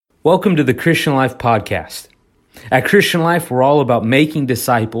Welcome to the Christian Life Podcast. At Christian Life, we're all about making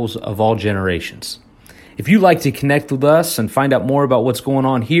disciples of all generations. If you'd like to connect with us and find out more about what's going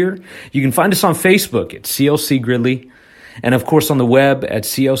on here, you can find us on Facebook at CLC Gridley, and of course on the web at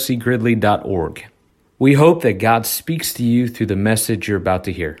clcgridley.org. We hope that God speaks to you through the message you're about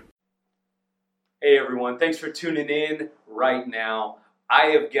to hear. Hey everyone, thanks for tuning in right now. I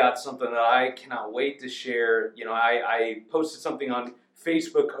have got something that I cannot wait to share. I posted something on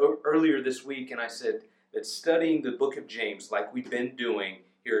Facebook earlier this week, and I said that studying the book of James, like we've been doing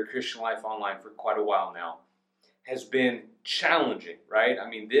here at Christian Life Online for quite a while now, has been challenging, right? I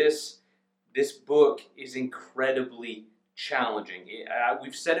mean, this book is incredibly challenging.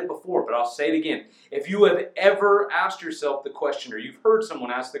 We've said it before, but I'll say it again. If you have ever asked yourself the question, or you've heard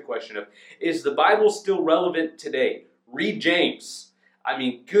someone ask the question of, is the Bible still relevant today? Read James. I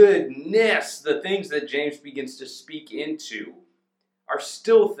mean, goodness, the things that James begins to speak into are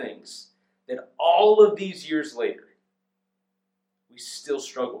still things that all of these years later, we still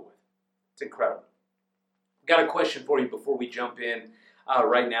struggle with. It's incredible. I've got a question for you before we jump in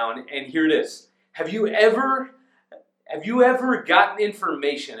right now, and here it is. Have you ever gotten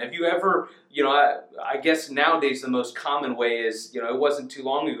information? Have you ever, I guess nowadays the most common way is, it wasn't too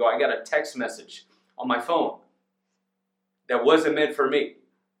long ago, I got a text message on my phone that wasn't meant for me.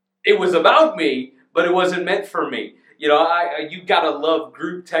 It was about me, but it wasn't meant for me. You gotta love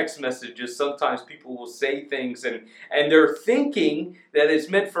group text messages. Sometimes people will say things and they're thinking that it's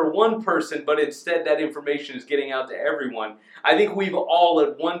meant for one person, but instead that information is getting out to everyone. I think we've all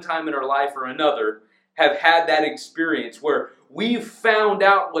at one time in our life or another have had that experience where we've found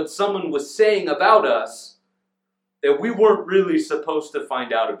out what someone was saying about us that we weren't really supposed to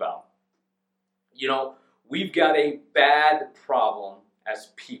find out about. We've got a bad problem as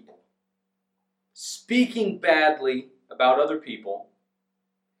people. Speaking badly about other people,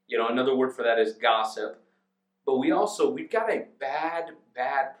 another word for that is gossip. But we've got a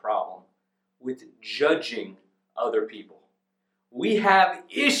bad problem with judging other people. We have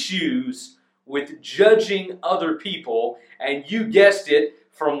issues with judging other people, and you guessed it,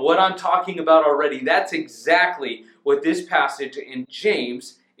 from what I'm talking about already, that's exactly what this passage in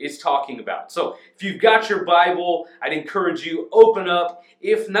James is talking about. So if you've got your Bible, I'd encourage you, open up.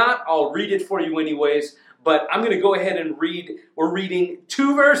 If not, I'll read it for you anyways. But I'm going to go ahead and read. We're reading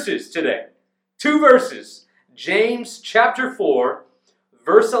two verses today. Two verses. James chapter 4,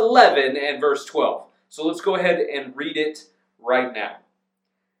 verse 11 and verse 12. So let's go ahead and read it right now.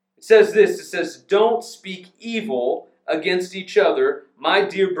 It says this. It says, "Don't speak evil against each other, my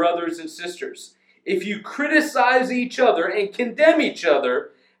dear brothers and sisters. If you criticize each other and condemn each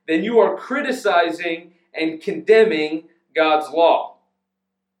other, then you are criticizing and condemning God's law."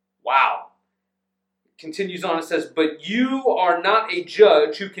 Wow. It continues on, it says, "But you are not a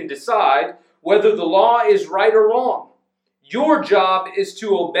judge who can decide whether the law is right or wrong. Your job is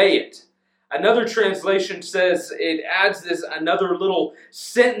to obey it." Another translation says, it adds this another little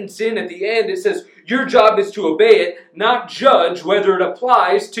sentence in at the end. It says, your job is to obey it, not judge whether it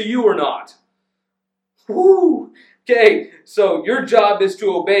applies to you or not. Woo! Okay, so your job is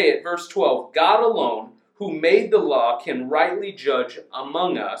to obey it. Verse 12, "God alone, who made the law, can rightly judge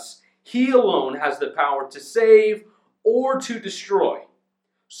among us. He alone has the power to save or to destroy.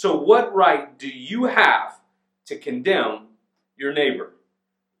 So what right do you have to condemn your neighbor?"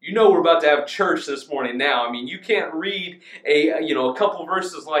 We're about to have church this morning now. I mean, you can't read a couple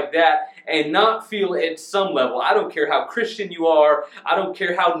verses like that and not feel at some level. I don't care how Christian you are. I don't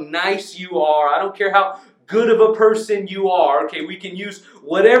care how nice you are. I don't care how good of a person you are. Okay, we can use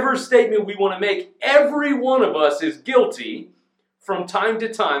whatever statement we want to make. Every one of us is guilty from time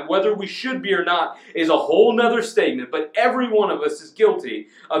to time. Whether we should be or not is a whole nother statement, but every one of us is guilty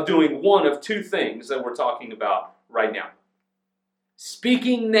of doing one of two things that we're talking about right now.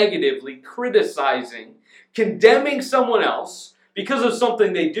 Speaking negatively, criticizing, condemning someone else because of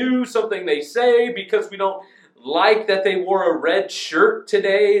something they do, something they say, because we don't like that they wore a red shirt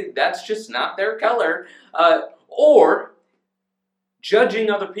today. That's just not their color. Or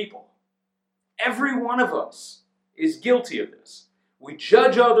judging other people. Every one of us is guilty of this. We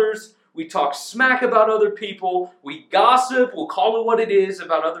judge others. We talk smack about other people. We gossip. We'll call it what it is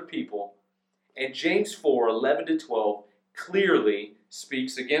about other people. And James 4, 11 to 12 clearly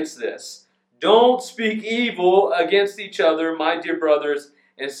speaks against this. Don't speak evil against each other, my dear brothers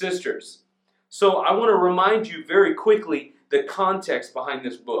and sisters. So I want to remind you very quickly the context behind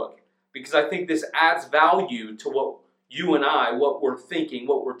this book, because I think this adds value to what you and I, what we're thinking,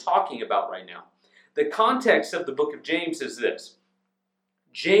 what we're talking about right now. The context of the book of James is this.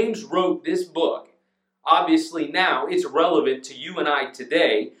 James wrote this book. Obviously now it's relevant to you and I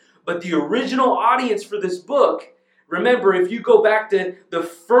today, But the original audience for this book, remember, if you go back to the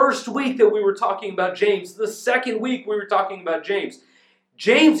first week that we were talking about James, the second week we were talking about James,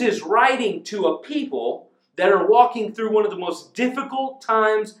 James is writing to a people that are walking through one of the most difficult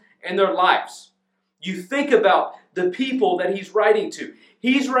times in their lives. You think about the people that he's writing to.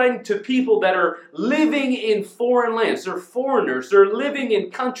 He's writing to people that are living in foreign lands. They're foreigners. They're living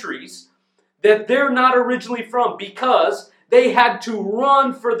in countries that they're not originally from because they had to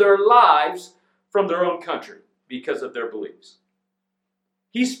run for their lives from their own country because of their beliefs.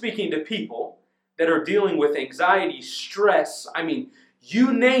 He's speaking to people that are dealing with anxiety, stress. I mean,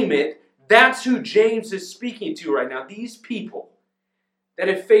 you name it, that's who James is speaking to right now. These people that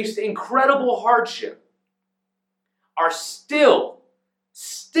have faced incredible hardship are still,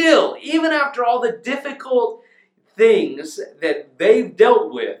 even after all the difficult things that they've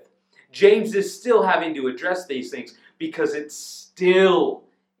dealt with, James is still having to address these things because it's still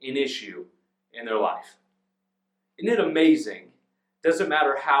an issue in their life. Isn't it amazing? Doesn't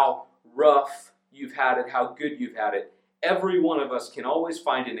matter how rough you've had it, how good you've had it, every one of us can always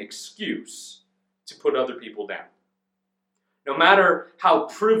find an excuse to put other people down. No matter how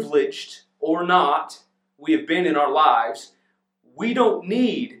privileged or not we have been in our lives, we don't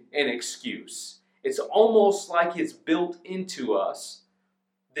need an excuse. It's almost like it's built into us,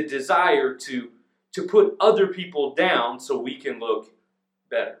 the desire to put other people down so we can look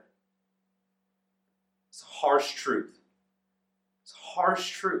better. It's a harsh truth. It's a harsh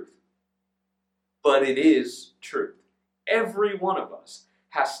truth. But it is truth. Every one of us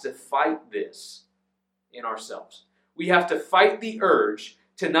has to fight this in ourselves. We have to fight the urge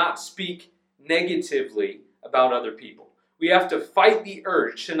to not speak negatively about other people. We have to fight the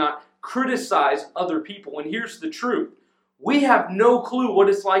urge to not criticize other people. And here's the truth. We have no clue what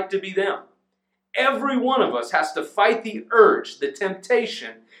it's like to be them. Every one of us has to fight the urge, the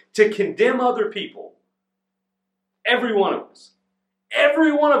temptation to condemn other people. Every one of us.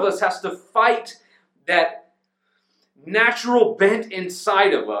 Every one of us has to fight that natural bent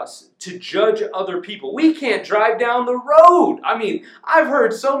inside of us to judge other people. We can't drive down the road. I mean, I've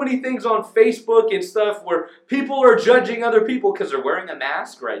heard so many things on Facebook and stuff where people are judging other people because they're wearing a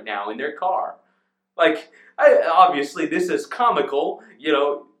mask right now in their car. Like, obviously this is comical,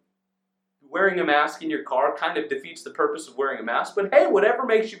 wearing a mask in your car kind of defeats the purpose of wearing a mask. But hey, whatever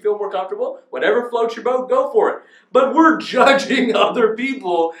makes you feel more comfortable, whatever floats your boat, go for it. But we're judging other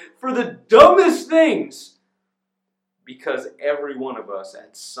people for the dumbest things because every one of us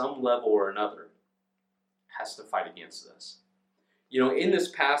at some level or another has to fight against this. In this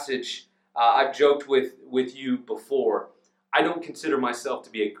passage, I've joked with you before, I don't consider myself to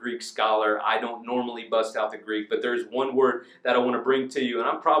be a Greek scholar. I don't normally bust out the Greek, but there's one word that I want to bring to you, and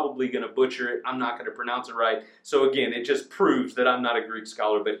I'm probably going to butcher it. I'm not going to pronounce it right. So again, it just proves that I'm not a Greek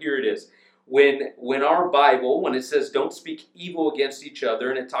scholar, but here it is. When our Bible, when it says don't speak evil against each other,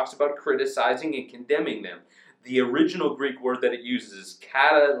 and it talks about criticizing and condemning them, the original Greek word that it uses is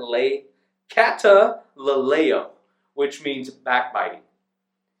katalaleo, which means backbiting.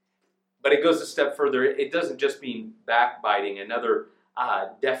 But it goes a step further. It doesn't just mean backbiting. Another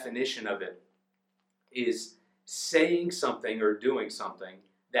definition of it is saying something or doing something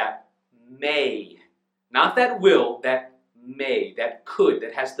that may, not that will, that may, that could,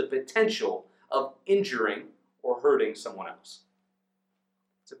 that has the potential of injuring or hurting someone else.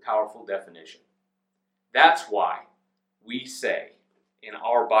 It's a powerful definition. That's why we say in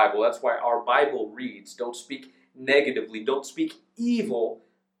our Bible, that's why our Bible reads, don't speak negatively, don't speak evil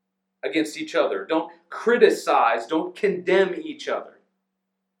against each other. Don't criticize, don't condemn each other.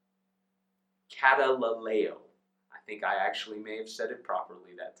 Katalaleo. I think I actually may have said it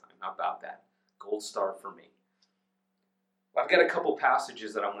properly that time. How about that? Gold star for me. I've got a couple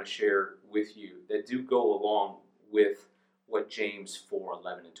passages that I want to share with you that do go along with what James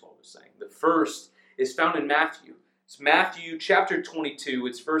 4:11 and 12 is saying. The first is found in Matthew. It's Matthew chapter 22.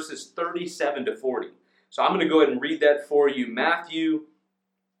 It's verses 37 to 40. So I'm going to go ahead and read that for you. Matthew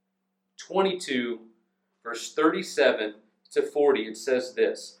 22, verse 37 to 40, it says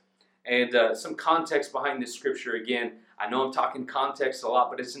this. And some context behind this scripture. Again, I know I'm talking context a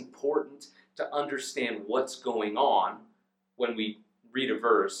lot, but it's important to understand what's going on when we read a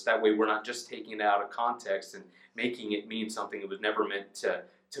verse. That way we're not just taking it out of context and making it mean something it was never meant to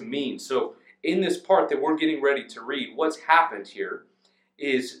mean. So in this part that we're getting ready to read, what's happened here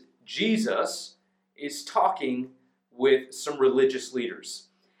is Jesus is talking with some religious leaders.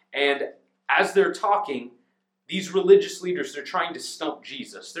 And as they're talking, these religious leaders, they're trying to stump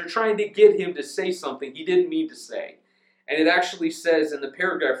Jesus. They're trying to get him to say something he didn't mean to say. And it actually says in the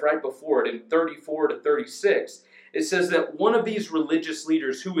paragraph right before it, in 34 to 36, it says that one of these religious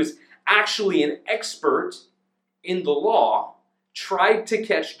leaders, who is actually an expert in the law, tried to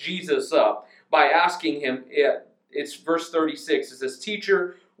catch Jesus up by asking him, it's verse 36, it says,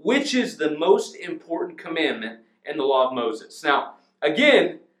 "Teacher, which is the most important commandment in the law of Moses?" Now,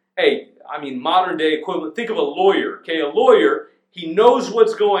 again, modern day equivalent, think of a lawyer, okay? A lawyer, he knows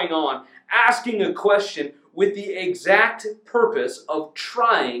what's going on, asking a question with the exact purpose of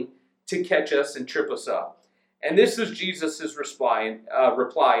trying to catch us and trip us up. And this is Jesus' reply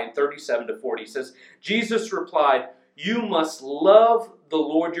in 37 to 40. He says, Jesus replied, "You must love the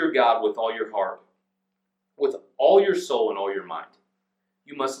Lord your God with all your heart, with all your soul and all your mind."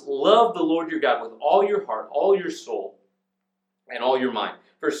 You must love the Lord your God with all your heart, all your soul, and all your mind.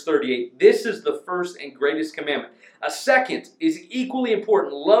 Verse 38, "This is the first and greatest commandment. A second is equally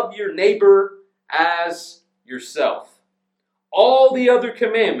important. Love your neighbor as yourself. All the other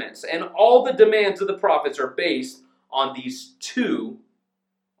commandments and all the demands of the prophets are based on these two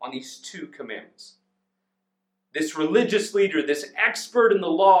commandments." This religious leader, this expert in the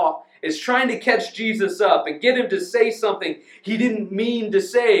law, is trying to catch Jesus up and get him to say something he didn't mean to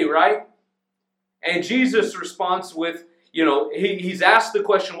say, right? And Jesus responds with, he's asked the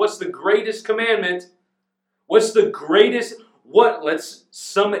question, what's the greatest commandment? Let's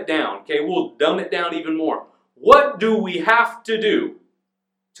sum it down, okay? We'll dumb it down even more. What do we have to do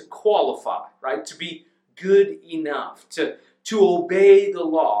to qualify, right? To be good enough, to obey the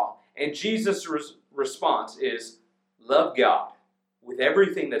law? And Jesus' response is, love God with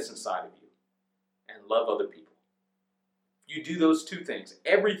everything that's inside of you and love other people. You do those two things.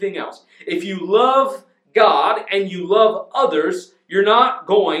 Everything else. If you love God and you love others, you're not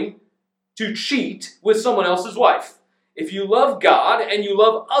going to cheat with someone else's wife. If you love God and you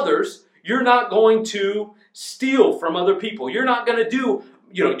love others, you're not going to steal from other people. You're not going to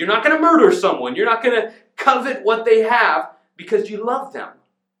you're not going to murder someone. You're not going to covet what they have because you love them.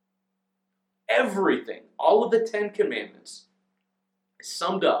 Everything, all of the 10 commandments is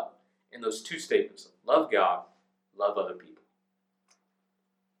summed up in those two statements. Love God, love other people.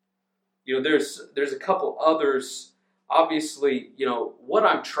 There's a couple others. Obviously, what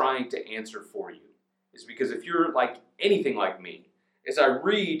I'm trying to answer for you is because if you're like anything like me, as I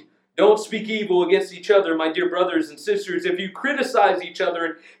read, "Don't speak evil against each other, my dear brothers and sisters. If you criticize each other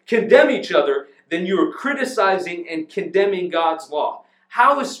and condemn each other, then you are criticizing and condemning God's law."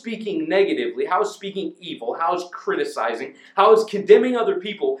 How is speaking negatively, how is speaking evil, how is criticizing, how is condemning other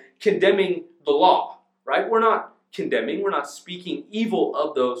people condemning the law, right? We're not condemning, we're not speaking evil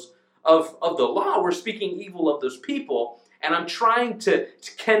of those of the law, we're speaking evil of those people. And I'm trying to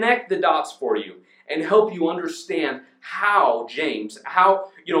connect the dots for you and help you understand how James,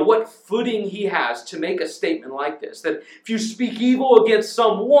 what footing he has to make a statement like this. That if you speak evil against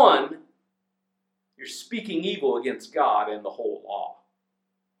someone, you're speaking evil against God and the whole law.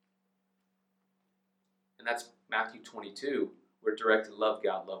 And that's Matthew 22. We're directed to love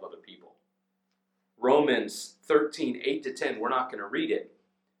God, love other people. Romans 13, 8 to 10. We're not going to read it.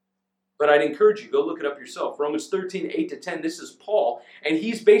 But I'd encourage you, go look it up yourself. Romans 13, 8 to 10. This is Paul. And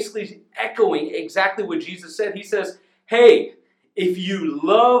he's basically echoing exactly what Jesus said. He says, hey, if you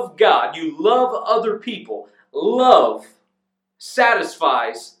love God, you love other people, love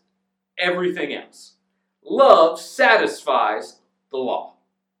satisfies everything else. Love satisfies the law.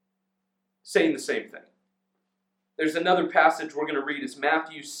 Saying the same thing. There's another passage we're going to read. It's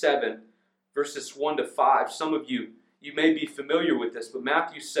Matthew 7, verses 1 to 5. Some of you may be familiar with this, but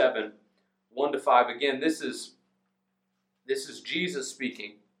Matthew 7, 1 to 5. Again, this is Jesus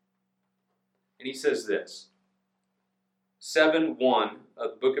speaking. And he says this. 7:1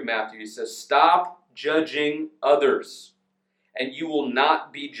 of the book of Matthew. He says, "Stop judging others, and you will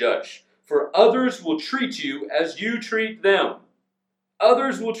not be judged. For others will treat you as you treat them."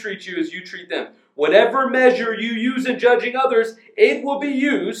 Others will treat you as you treat them. Whatever measure you use in judging others, it will be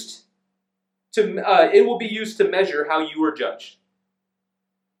used to measure how you are judged.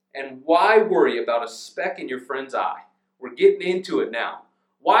 And why worry about a speck in your friend's eye? We're getting into it now.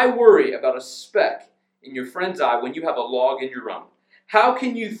 Why worry about a speck in your friend's eye when you have a log in your own? How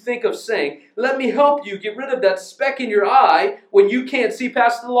can you think of saying, "Let me help you get rid of that speck in your eye," when you can't see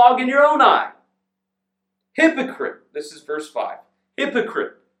past the log in your own eye? Hypocrite. This is verse 5.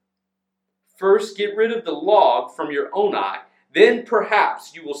 Hypocrite. First get rid of the log from your own eye, then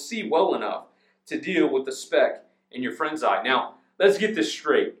perhaps you will see well enough to deal with the speck in your friend's eye. Now, let's get this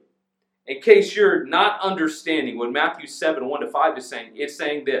straight. In case you're not understanding what Matthew 7, 1 to 5 is saying, it's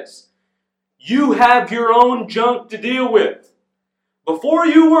saying this. You have your own junk to deal with. Before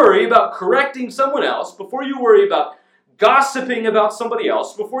you worry about correcting someone else, before you worry about gossiping about somebody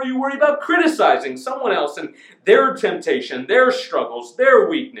else before you worry about criticizing someone else and their temptation, their struggles, their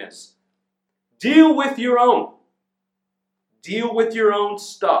weakness. Deal with your own. Deal with your own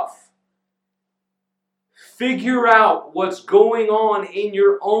stuff. Figure out what's going on in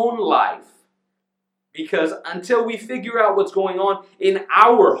your own life. Because until we figure out what's going on in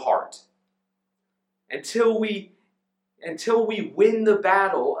our heart, until we win the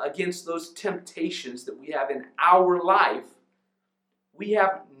battle against those temptations that we have in our life, we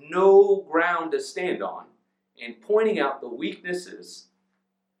have no ground to stand on in pointing out the weaknesses,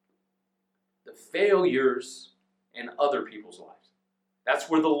 the failures in other people's lives. That's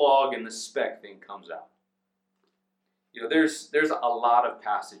where the log and the speck thing comes out. There's a lot of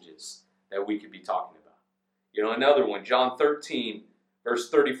passages that we could be talking about. Another one, John 13, verse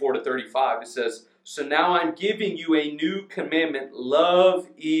 34 to 35, it says, "So now I'm giving you a new commandment, love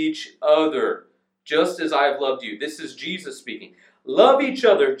each other, just as I have loved you." This is Jesus speaking. "Love each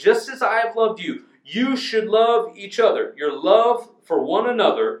other, just as I have loved you. You should love each other. Your love for one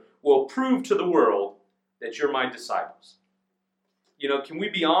another will prove to the world that you're my disciples." Can we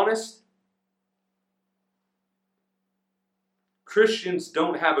be honest? Christians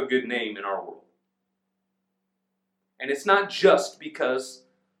don't have a good name in our world. And it's not just because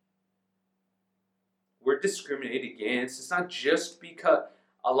we're discriminated against. It's not just because,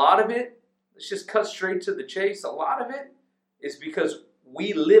 a lot of it, let's just cut straight to the chase. A lot of it is because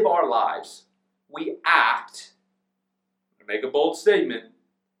we live our lives, we act, to make a bold statement,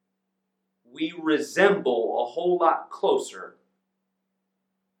 we resemble a whole lot closer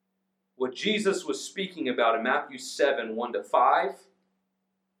what Jesus was speaking about in Matthew 7, 1 to 5,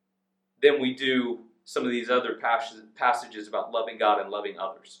 than we do some of these other passages about loving God and loving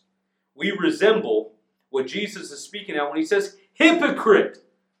others. We resemble what Jesus is speaking at when he says, hypocrite.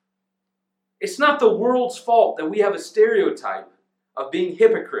 It's not the world's fault that we have a stereotype of being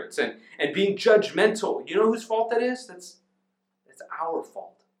hypocrites and being judgmental. You know whose fault that is? That's our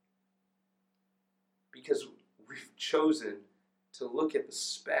fault. Because we've chosen to look at the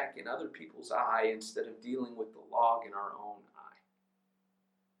speck in other people's eye instead of dealing with the log in our own eye.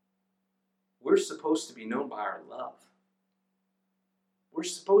 We're supposed to be known by our love. We're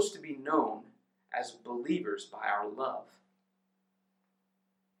supposed to be known as believers by our love.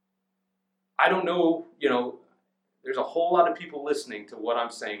 I don't know, there's a whole lot of people listening to what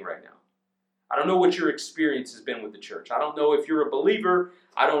I'm saying right now. I don't know what your experience has been with the church. I don't know if you're a believer.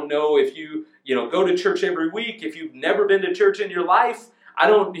 I don't know if you go to church every week. If you've never been to church in your life, I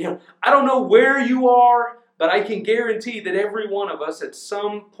don't know where you are, but I can guarantee that every one of us at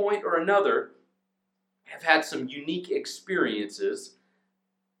some point or another have had some unique experiences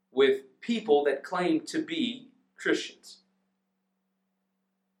with people that claim to be Christians.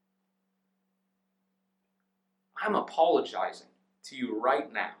 I'm apologizing to you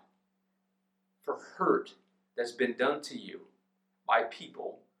right now for hurt that's been done to you by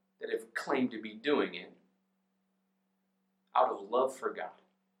people that have claimed to be doing it out of love for God.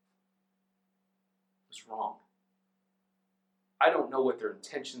 It was wrong. I don't know what their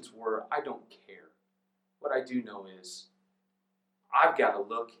intentions were. I don't care. What I do know is I've got to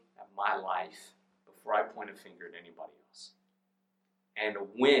look at my life before I point a finger at anybody else. And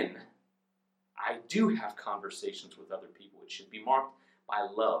when I do have conversations with other people, it should be marked by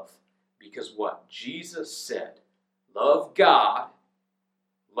love. Because what Jesus said, love God,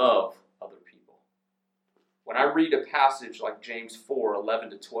 love other people. When I read a passage like James 4,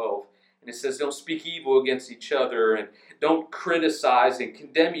 11 to 12, and it says don't speak evil against each other and don't criticize and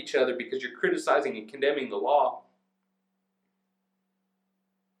condemn each other because you're criticizing and condemning the law.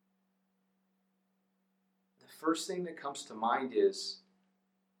 The first thing that comes to mind is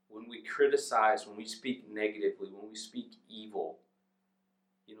when we criticize, when we speak negatively, when we speak evil,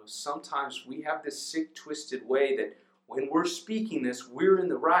 sometimes we have this sick, twisted way that when we're speaking this, we're in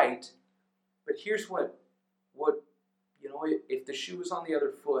the right. But here's what if the shoe was on the other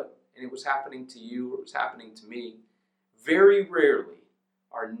foot and it was happening to you or it was happening to me, very rarely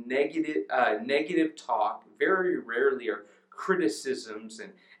are negative talk, very rarely are criticisms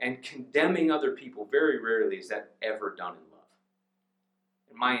and condemning other people, very rarely is that ever done in love.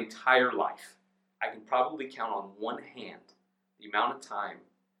 In my entire life, I can probably count on one hand the amount of time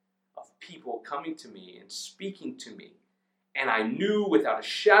of people coming to me and speaking to me, and I knew without a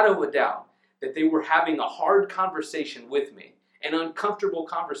shadow of a doubt that they were having a hard conversation with me, an uncomfortable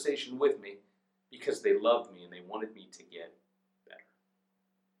conversation with me, because they loved me and they wanted me to get better.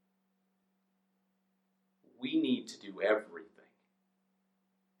 We need to do everything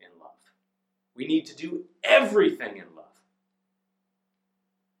in love. We need to do everything in love.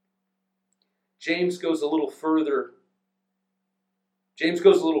 James goes a little further James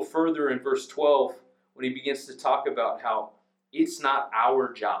goes a little further in verse 12 when he begins to talk about how it's not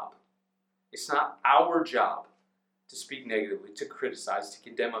our job. It's not our job to speak negatively, to criticize, to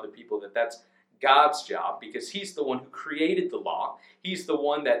condemn other people, that's God's job, because He's the one who created the law. He's the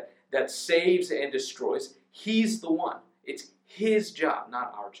one that saves and destroys. He's the one. It's His job,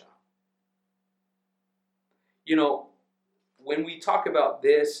 not our job. You know, when we talk about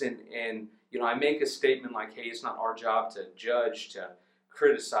this and you know, I make a statement like, hey, it's not our job to judge, to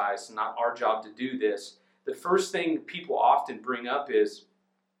criticize, it's not our job to do this, the first thing people often bring up is,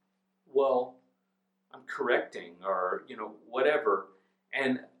 well, I'm correcting, or, you know, whatever.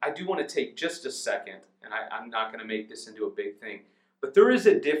 And I do want to take just a second, and I'm not going to make this into a big thing, but there is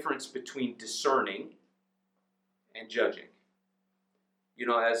a difference between discerning and judging. You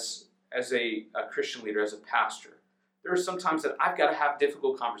know, as a Christian leader, as a pastor, there are some times that I've got to have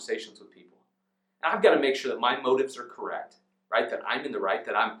difficult conversations with people. And I've got to make sure that my motives are correct, right? That I'm in the right,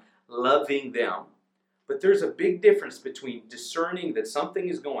 that I'm loving them. But there's a big difference between discerning that something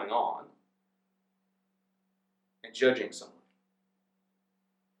is going on and judging someone.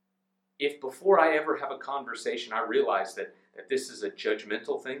 If before I ever have a conversation, I realize that this is a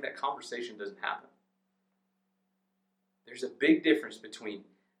judgmental thing, that conversation doesn't happen. There's a big difference between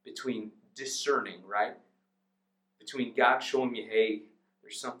discerning, right? Between God showing me, hey,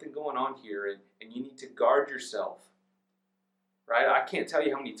 there's something going on here, and you need to guard yourself, right? I can't tell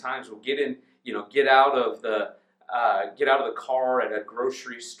you how many times we'll get out of the car at a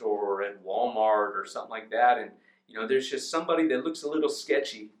grocery store or at Walmart or something like that, and you know, there's just somebody that looks a little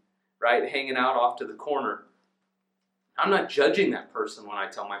sketchy, right, hanging out off to the corner. I'm not judging that person when I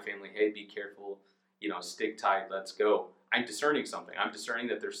tell my family, hey, be careful, you know, stick tight, let's go. I'm discerning something. I'm discerning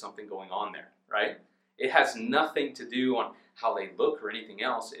that there's something going on there, right? It has nothing to do on how they look or anything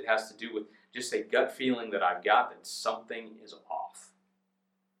else. It has to do with just a gut feeling that I've got that something is off.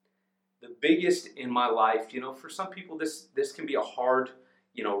 The biggest in my life, you know, for some people this can be a hard,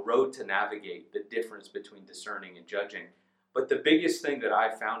 you know, road to navigate, the difference between discerning and judging. But the biggest thing that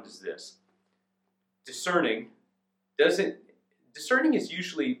I've found is this. Discerning is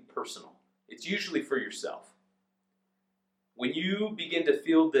usually personal. It's usually for yourself. When you begin to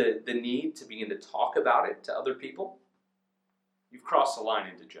feel the need to begin to talk about it to other people, you've crossed the line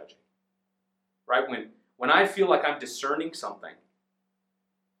into judging. Right? When I feel like I'm discerning something,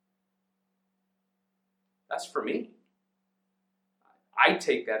 that's for me. I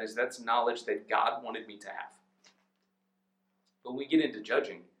take that as that's knowledge that God wanted me to have. But when we get into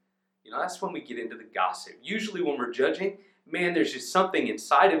judging, you know, that's when we get into the gossip. Usually when we're judging, man, there's just something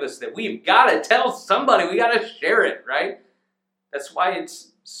inside of us that we've got to tell somebody. We got to share it, right? That's why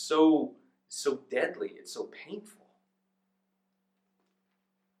it's so deadly. It's so painful.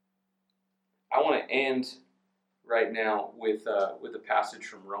 I want to end right now with a passage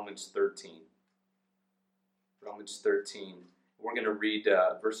from Romans 13. Romans 13. We're going to read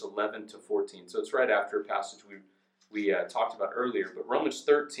verse 11 to 14. So it's right after a passage we talked about earlier. But Romans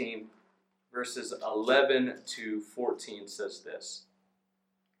 13, verses 11 to 14 says this.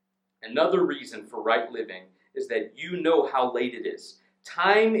 Another reason for right living is that you know how late it is.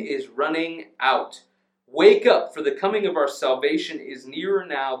 Time is running out. Wake up, for the coming of our salvation is nearer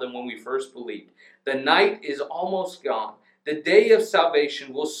now than when we first believed. The night is almost gone. The day of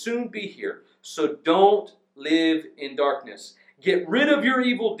salvation will soon be here. So don't live in darkness. Get rid of your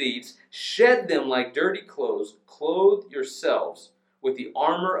evil deeds. Shed them like dirty clothes. Clothe yourselves with the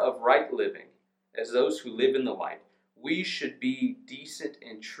armor of right living as those who live in the light. We should be decent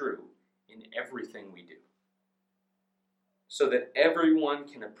and true in everything we do, so that everyone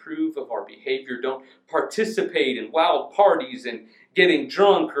can approve of our behavior. Don't participate in wild parties and getting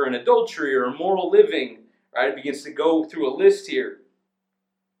drunk or in adultery or immoral living. Right? It begins to go through a list here.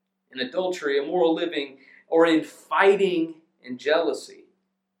 In adultery, immoral living, or in fighting and jealousy.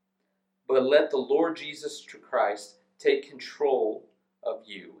 But let the Lord Jesus Christ take control of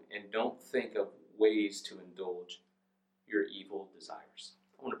you, and don't think of ways to indulge your evil desires.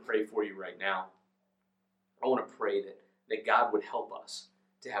 I want to pray for you right now. I want to pray that God would help us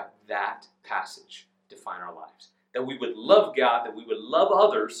to have that passage define our lives. That we would love God, that we would love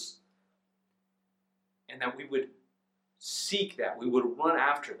others, and that we would seek that. We would run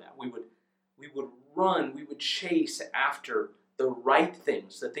after that. We would chase after the right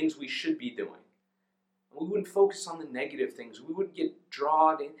things, the things we should be doing. We wouldn't focus on the negative things. We wouldn't get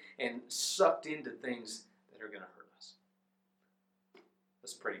drawn in and sucked into things that are going to hurt us.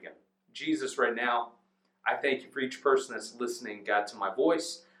 Let's pray together. Jesus, right now, I thank you for each person that's listening, God, to my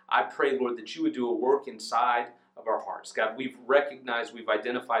voice. I pray, Lord, that you would do a work inside of our hearts. God, we've recognized, we've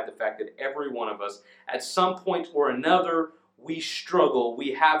identified the fact that every one of us, at some point or another, we struggle,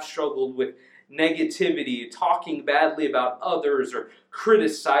 we have struggled with negativity, talking badly about others, or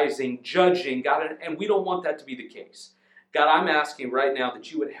criticizing, judging, God, and we don't want that to be the case. God, I'm asking right now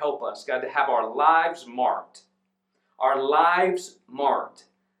that you would help us, God, to have our lives marked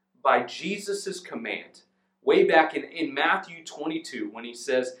by Jesus' command. Way back in Matthew 22, when he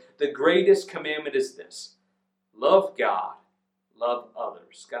says, the greatest commandment is this: love God, love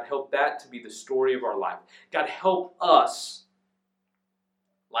others. God, help that to be the story of our life. God, help us,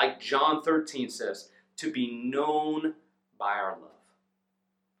 like John 13 says, to be known by our love.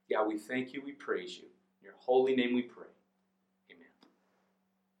 God, we thank you, we praise you. In your holy name we pray. Amen.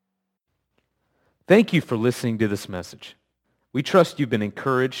 Thank you for listening to this message. We trust you've been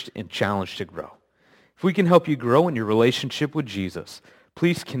encouraged and challenged to grow. If we can help you grow in your relationship with Jesus,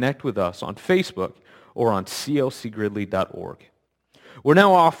 please connect with us on Facebook or on clcgridley.org. We're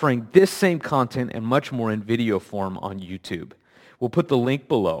now offering this same content and much more in video form on YouTube. We'll put the link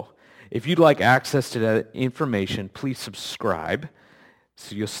below. If you'd like access to that information, please subscribe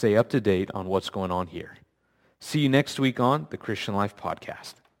so you'll stay up to date on what's going on here. See you next week on the Christian Life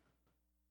Podcast.